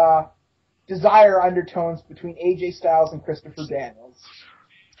desire undertones between AJ Styles and Christopher Daniels.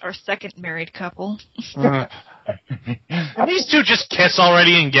 Our second married couple. Can these two just kiss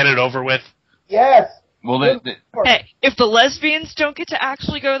already and get it over with? Yes. Well, Hey, if the lesbians don't get to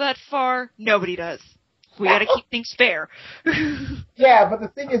actually go that far, nobody does. We gotta keep things fair. Yeah, but the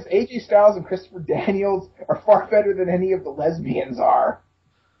thing is, AJ Styles and Christopher Daniels are far better than any of the lesbians are.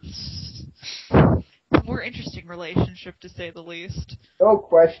 A more interesting relationship, to say the least. No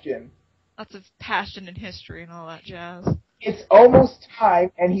question. Lots of passion and history and all that jazz. It's almost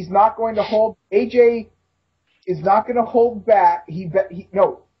time, and he's not going to hold. AJ is not going to hold back.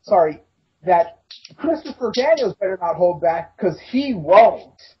 That Christopher Daniels better not hold back, because he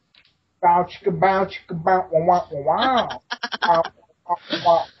won't. Bow chicka bow chicka bow wow wow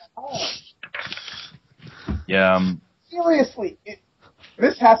wow. yeah. Seriously,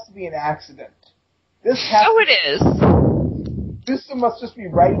 this has to be an accident. It is. Russo must just be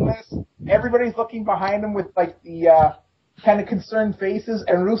writing this. Everybody's looking behind him with like the kind of concerned faces,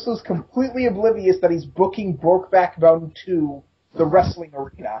 and Russo's completely oblivious that he's booking Brokeback Mountain 2, the wrestling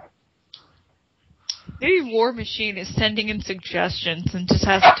arena. Maybe War Machine is sending him suggestions and just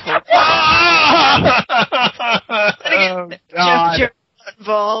hasn't told him. Jeff Jarrett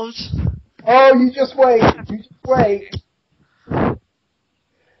involved. Oh, you just wait.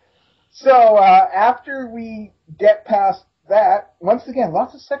 So, after we get past that, once again,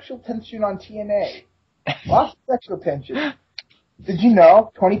 lots of sexual tension on TNA. Lots of sexual tension. Did you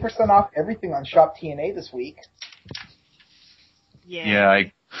know 20% off everything on Shop TNA this week? Yeah.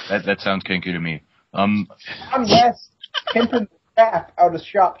 That sounds kinky to me. Don West pimping the crap out of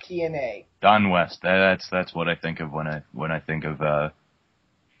Shop TNA. Don West. That's what I think of when I think of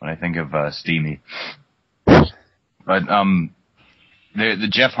Steamy. But the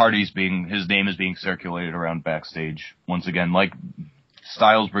Jeff Hardy's his name is being circulated around backstage once again. Like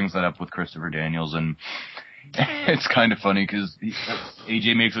Styles brings that up with Christopher Daniels, and it's kind of funny because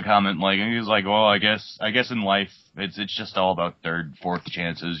AJ makes a comment like he's like, well, I guess in life it's just all about third, fourth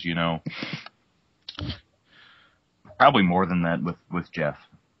chances, you know. Probably more than that with Jeff.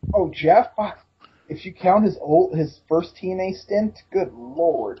 Oh, Jeff! If you count his first TNA stint, good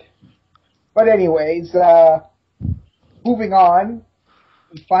lord. But anyways, moving on,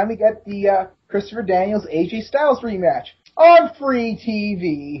 we finally get the Christopher Daniels AJ Styles rematch on free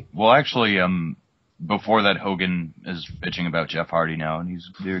TV. Well, actually, before that, Hogan is bitching about Jeff Hardy now, and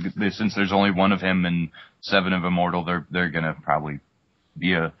since there's only one of him and 7 of Immortal, they're gonna probably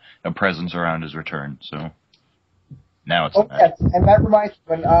be a presence around his return. So now it's yes, and that reminds me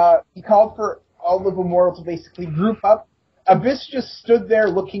when he called for all of Immortal to basically group up. Abyss just stood there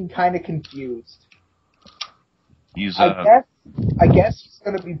looking kind of confused. I guess he's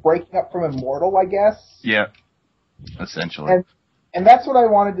going to be breaking up from Immortal, I guess. Yeah, essentially. And that's what I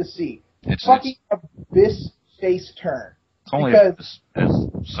wanted to see. It's fucking Abyss face turn. It's only as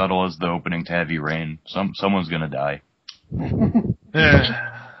subtle as the opening to Heavy Rain. Someone's going to die.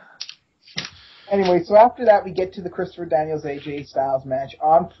 Anyway, so after that, we get to the Christopher Daniels AJ Styles match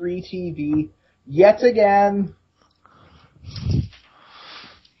on free TV yet again.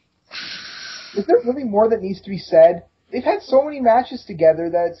 Is there really more that needs to be said? They've had so many matches together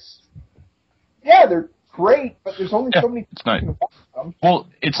they're great, but there's only so many it's not. Them. Well,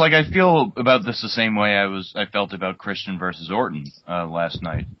 it's like I feel about this the same way I felt about Christian versus Orton last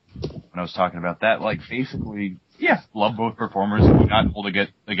night when I was talking about that. Like, basically, love both performers. Do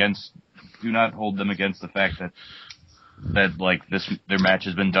not hold them against the fact that like their match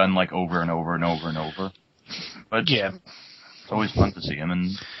has been done like over and over and over and over. But It's always fun to see him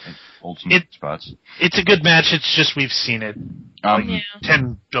in hold some spots. It's a good match. It's just we've seen it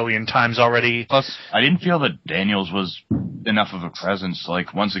 10 billion times already. Plus, I didn't feel that Daniels was enough of a presence.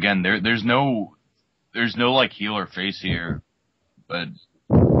 Like, once again, there's no like heel or face here, but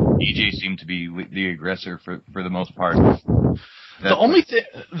AJ seemed to be the aggressor for the most part. The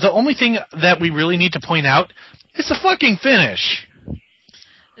only thing that we really need to point out is the fucking finish.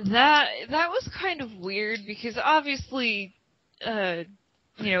 That was kind of weird because obviously, AJ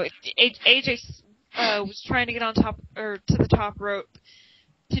was trying to get on top or to the top rope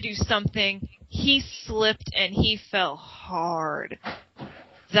to do something. He slipped and he fell hard.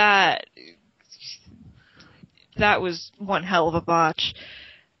 That was one hell of a botch.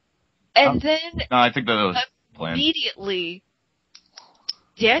 And then no, I think that was planned. Immediately,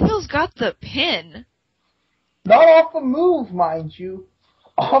 Daniels got the pin. Not off a move, mind you.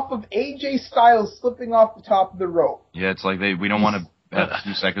 Off of AJ Styles slipping off the top of the rope. Yeah, it's like we don't want to have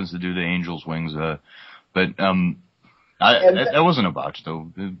 2 seconds to do the Angel's Wings, but that wasn't a botch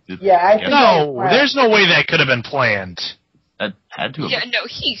though. There's no way that could have been planned. That had to have. Yeah, no,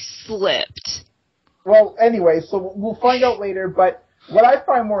 he slipped. Well, anyway, so we'll find out later, but what I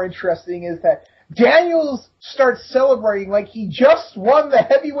find more interesting is that Daniels starts celebrating like he just won the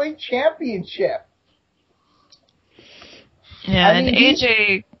heavyweight championship. Yeah, and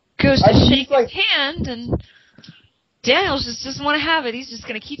AJ goes to shake his hand, and Daniels just doesn't want to have it. He's just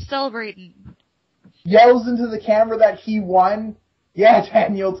going to keep celebrating. Yells into the camera that he won. Yeah,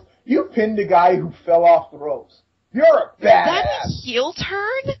 Daniels, you pinned a guy who fell off the ropes. You're a badass. That's a heel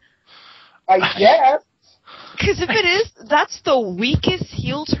turn? I guess. Because if it is, that's the weakest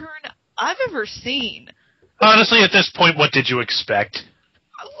heel turn I've ever seen. Honestly, at this point, what did you expect?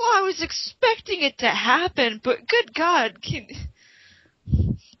 Well, I was expecting it to happen, but good God.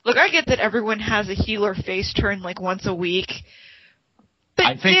 Look, I get that everyone has a heel or face turn like once a week.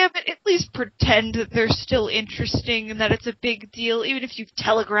 But damn it, at least pretend that they're still interesting and that it's a big deal, even if you've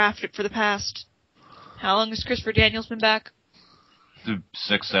telegraphed it for the past... How long has Christopher Daniels been back?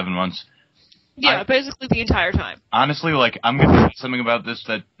 6, 7 months. Yeah, basically the entire time. Honestly, like, I'm going to say something about this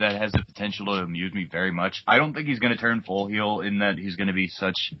that has the potential to amuse me very much. I don't think he's going to turn full heel in that he's going to be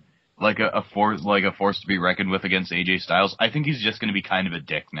such, like, a force to be reckoned with against AJ Styles. I think he's just going to be kind of a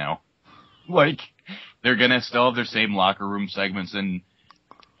dick now. Like, they're going to still have their same locker room segments, and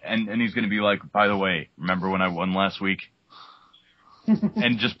he's going to be like, by the way, remember when I won last week?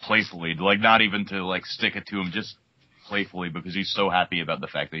 And just playfully, like, not even to, like, stick it to him, just playfully, because he's so happy about the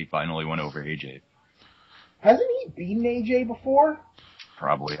fact that he finally went over AJ. Hasn't he beaten AJ before?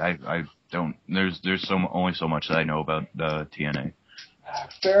 Probably. I don't. There's only so much that I know about TNA.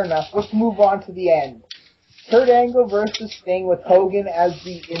 Fair enough. Let's move on to the end. Kurt Angle versus Sting with Hogan as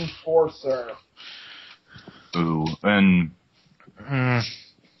the enforcer. Ooh, and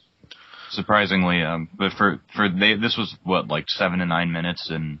surprisingly, but this was what, like 7 to 9 minutes,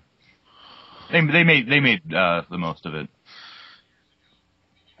 and they made the most of it.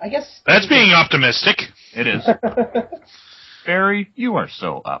 I guess that's being optimistic. It is. Barry, you are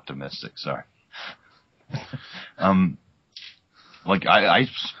so optimistic. Sorry. Like I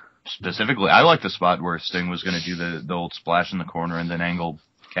specifically, I like the spot where Sting was going to do the old splash in the corner, and then Angle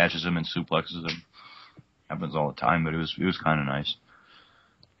catches him and suplexes him. Happens all the time, but it was kind of nice.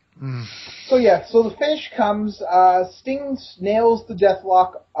 So the finish comes. Sting nails the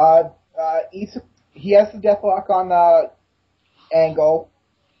deathlock. He has the deathlock on Angle.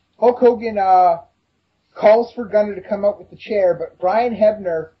 Hulk Hogan calls for Gunner to come up with the chair, but Brian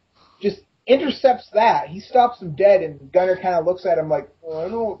Hebner just intercepts that. He stops him dead, and Gunner kind of looks at him like, I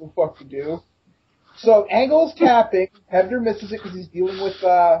don't know what the fuck to do. So Angle's tapping. Hebner misses it because he's dealing with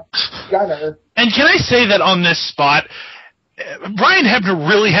Gunner. And can I say that on this spot, Brian Hebner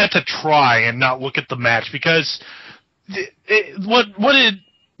really had to try and not look at the match, because what it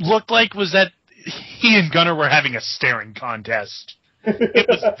looked like was that he and Gunner were having a staring contest. It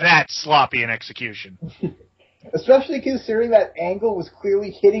was that sloppy in execution. Especially considering that Angle was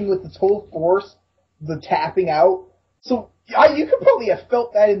clearly hitting with its whole force, the tapping out. So you could probably have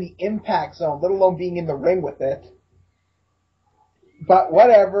felt that in the impact zone, let alone being in the ring with it. But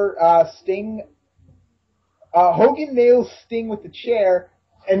whatever, Hogan nails Sting with the chair,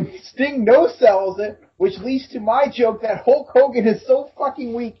 and Sting no-sells it, which leads to my joke that Hulk Hogan is so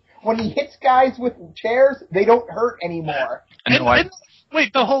fucking weak, when he hits guys with chairs, they don't hurt anymore. And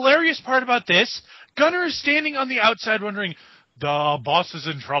wait, the hilarious part about this, Gunner is standing on the outside wondering, the boss is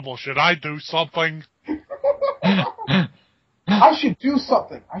in trouble, should I do something? I should do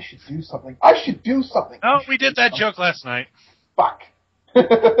something. Oh, we did that joke last night. Fuck.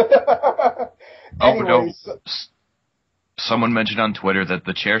 Anyways, Someone mentioned on Twitter that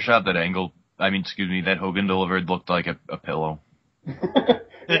the chair shot that that Hogan delivered looked like a pillow. It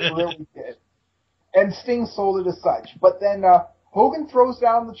really did. And Sting sold it as such. But then Hogan throws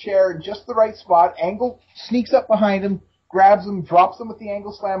down the chair in just the right spot. Angle sneaks up behind him, grabs him, drops him with the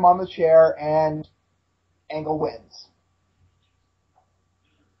Angle Slam on the chair, and Angle wins.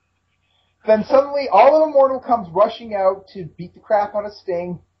 Then suddenly, all of Immortal comes rushing out to beat the crap out of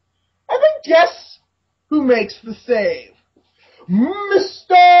Sting. And then guess who makes the save?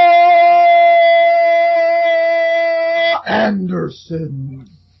 Mr. Anderson.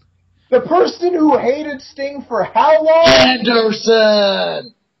 The person who hated Sting for how long?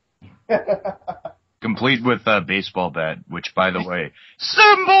 Anderson! Complete with a baseball bat, which, by the way,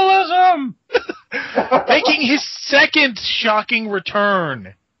 symbolism! Making his second shocking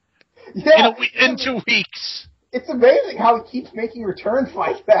return in 2 weeks. It's amazing how he keeps making returns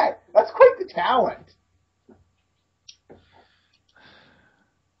like that. That's quite the talent.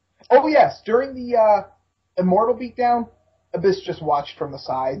 Oh, yes, during the Immortal beatdown, Abyss just watched from the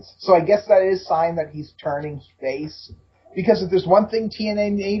sides. So I guess that is a sign that he's turning face. Because if there's one thing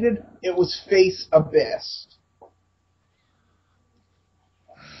TNA needed, it was face Abyss.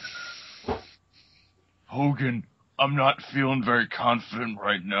 Hogan, I'm not feeling very confident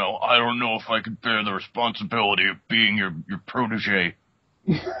right now. I don't know if I could bear the responsibility of being your protege.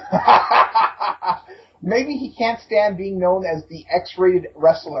 Maybe he can't stand being known as the X-rated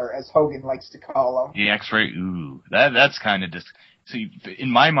wrestler, as Hogan likes to call him. The X-rated, that's kind of see,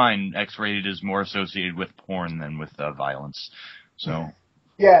 in my mind, X-rated is more associated with porn than with violence. So.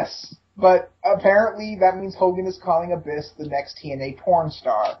 Yes, but apparently that means Hogan is calling Abyss the next TNA porn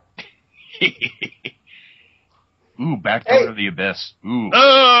star. Ooh, backdoor to the Abyss. Ooh.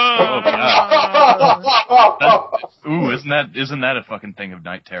 Ooh, isn't that a fucking thing of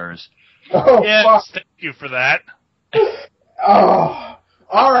night terrors? Oh, yes, thank you for that. Oh,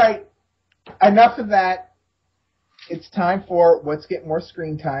 all right. Enough of that. It's time for what's getting more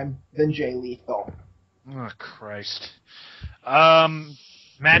screen time than Jay Lethal. Oh, Christ.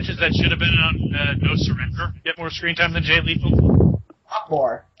 Matches that should have been on No Surrender get more screen time than Jay Lethal? A lot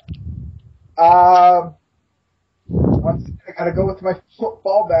more. I gotta go with my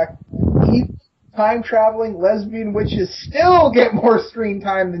fallback. Time-traveling lesbian witches still get more screen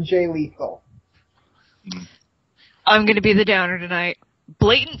time than Jay Lethal. I'm gonna be the downer tonight.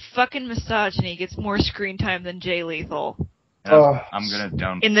 Blatant fucking misogyny gets more screen time than Jay Lethal. I'm gonna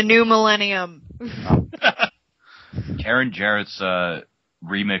down... In the new millennium. Karen Jarrett's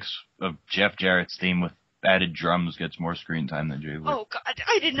remix of Jeff Jarrett's theme with added drums gets more screen time than Jay Lethal. Oh god,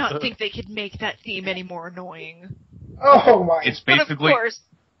 I did not think they could make that theme any more annoying. Oh my... It's basically... But of course,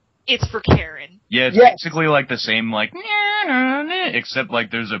 it's for Karen. Yeah, it's basically like the same, like, except like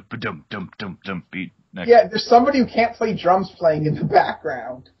there's a ba-dum-dum-dum-dum beat next. Yeah, there's somebody who can't play drums playing in the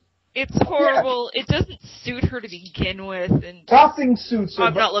background. It's horrible. Yeah. It doesn't suit her to begin with, and nothing suits her.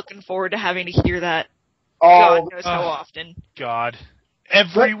 I'm not looking forward to having to hear that. Oh, God knows how often. God.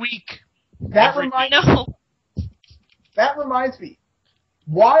 Every week. That reminds me.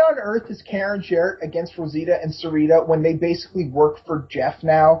 Why on earth is Karen Jarrett against Rosita and Sarita when they basically work for Jeff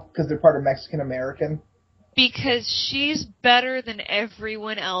now because they're part of Mexican American? Because she's better than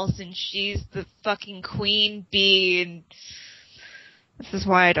everyone else, and she's the fucking queen bee, and this is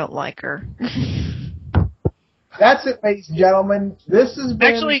why I don't like her. That's it, ladies and gentlemen. This has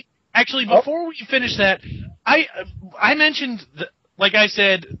been... Actually, before we finish that, I mentioned, like I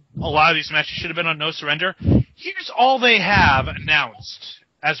said, a lot of these matches should have been on No Surrender. Here's all they have announced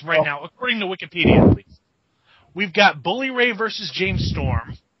as of right now, according to Wikipedia at least. We've got Bully Ray versus James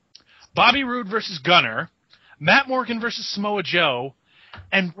Storm, Bobby Roode versus Gunner, Matt Morgan versus Samoa Joe,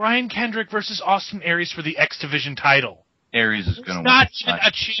 and Brian Kendrick versus Austin Aries for the X Division title. Aries is going to win. Not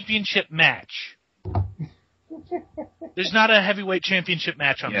a championship match. There's not a heavyweight championship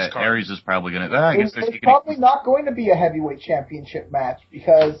match on this card. Aries is probably going to... I guess there's probably not going to be a heavyweight championship match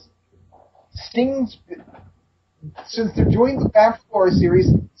because Sting's... Since they're doing the Battle Glory series,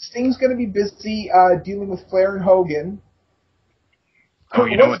 Sting's going to be busy dealing with Flair and Hogan. Oh,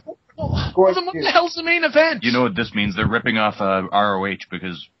 you know what? What the hell's the main event? You know what this means? They're ripping off ROH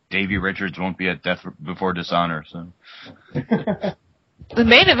because Davey Richards won't be at Death Before Dishonor. So the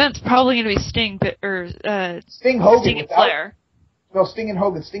main event's probably going to be Sting, Sting Hogan Sting and Flair. No, Sting and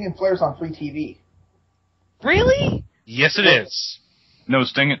Hogan. Sting and Flair's on free TV. Really? Yes, it is. No,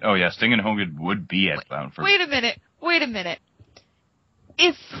 Sting and Hogan would be at Bound for... Wait a minute.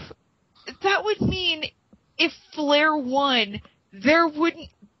 If that would mean if Flair won, there'd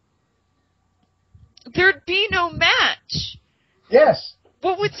be no match. Yes.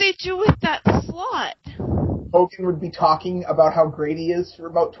 What would they do with that slot? Hogan would be talking about how great he is for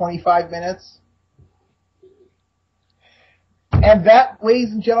about 25 minutes. And that,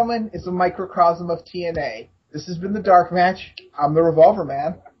 ladies and gentlemen, is a microcosm of TNA. This has been the Dark Match. I'm the Revolver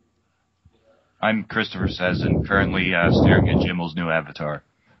Man. I'm Christopher Says, and currently staring at Jimmel's new avatar.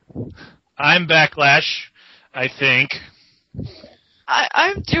 I'm Backlash, I think.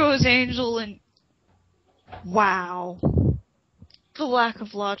 I'm Duo's Angel, and wow. The lack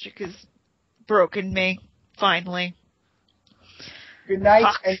of logic has broken me, finally. Good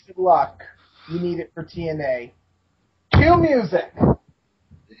night and good luck. You need it for TNA. Cue music!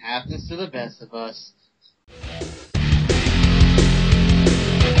 It happens to the best of us.